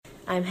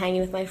I'm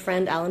hanging with my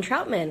friend Alan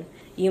Troutman.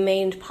 You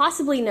may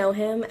possibly know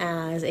him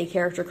as a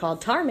character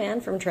called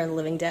Tarman from Return of the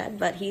Living Dead,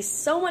 but he's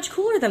so much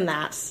cooler than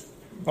that.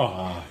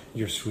 Aw,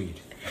 you're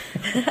sweet.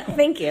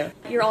 Thank you.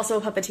 You're also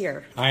a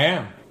puppeteer. I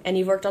am. And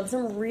you've worked on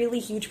some really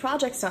huge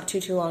projects not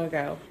too long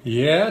ago.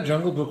 Yeah,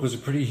 Jungle Book was a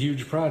pretty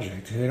huge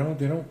project. They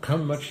don't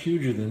come much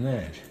huger than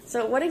that.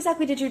 So what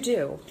exactly did you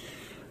do?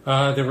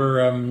 There were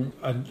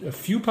a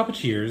few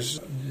puppeteers.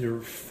 There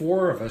were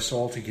 4 of us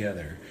all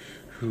together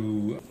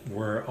who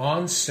were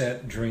on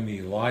set during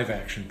the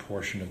live-action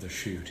portion of the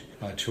shoot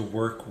to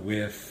work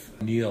with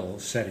Neil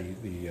Setti,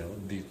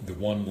 the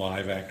one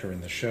live actor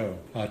in the show,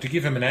 to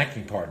give him an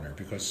acting partner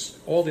because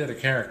all the other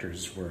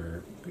characters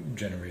were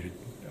generated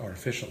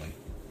artificially.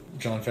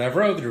 Jon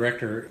Favreau, the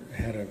director,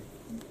 had a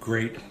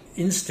great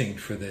instinct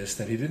for this,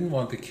 that he didn't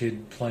want the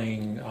kid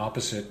playing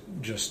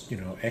opposite just,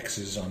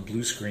 X's on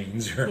blue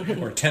screens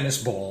or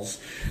tennis balls,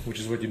 which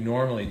is what you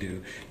normally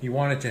do. He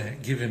wanted to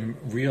give him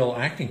real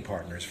acting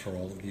partners for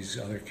all of these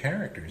other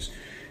characters.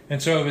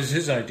 And so it was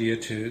his idea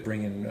to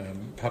bring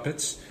in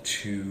puppets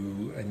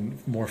to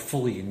more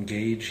fully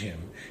engage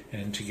him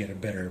and to get a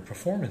better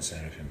performance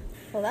out of him.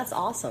 Well, that's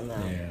awesome,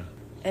 though. Yeah.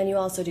 And you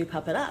also do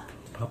Puppet Up.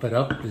 Puppet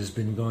Up has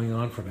been going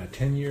on for about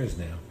 10 years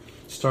now.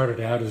 Started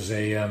out as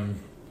a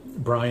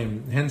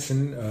Brian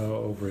Henson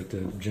over at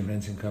the Jim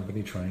Henson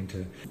Company trying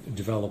to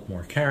develop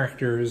more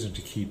characters and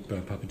to keep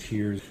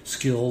puppeteers'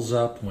 skills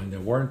up when there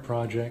weren't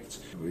projects.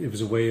 It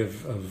was a way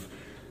of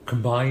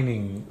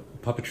combining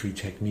puppetry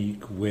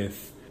technique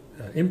with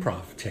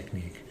improv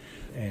technique.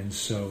 And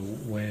so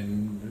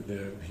when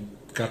he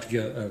got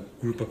a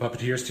group of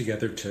puppeteers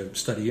together to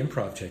study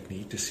improv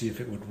technique to see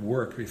if it would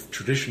work, if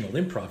traditional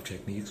improv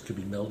techniques could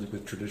be melded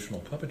with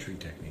traditional puppetry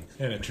techniques.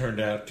 And it turned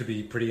out to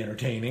be pretty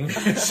entertaining.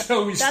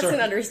 So That's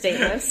an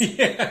understatement.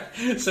 Yeah.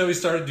 So we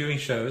started doing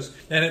shows,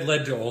 and it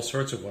led to all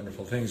sorts of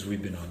wonderful things.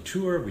 We've been on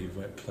tour. We've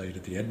played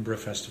at the Edinburgh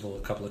Festival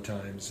a couple of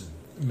times,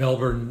 and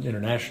Melbourne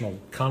International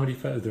Comedy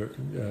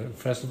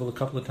Festival a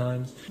couple of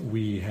times.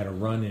 We had a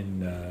run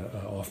in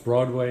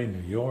off-Broadway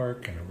in New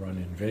York and a run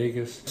in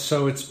Vegas.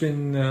 So it's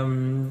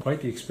been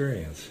quite the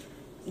experience.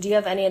 Do you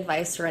have any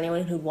advice for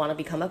anyone who'd want to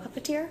become a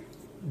puppeteer?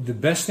 The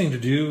best thing to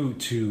do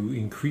to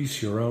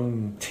increase your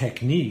own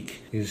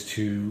technique is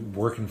to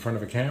work in front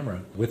of a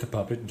camera with a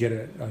puppet, get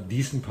a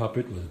decent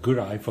puppet with good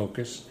eye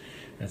focus.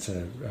 That's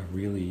a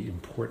really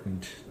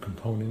important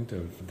component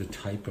of the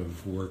type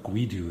of work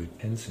we do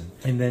at Henson.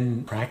 And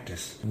then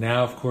practice.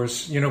 Now, of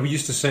course, we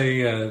used to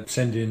say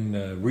send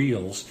in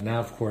reels.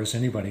 Now, of course,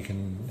 anybody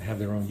can have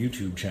their own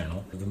YouTube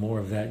channel. The more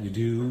of that you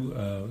do,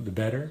 the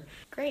better.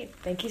 Great.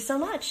 Thank you so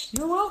much.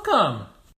 You're welcome.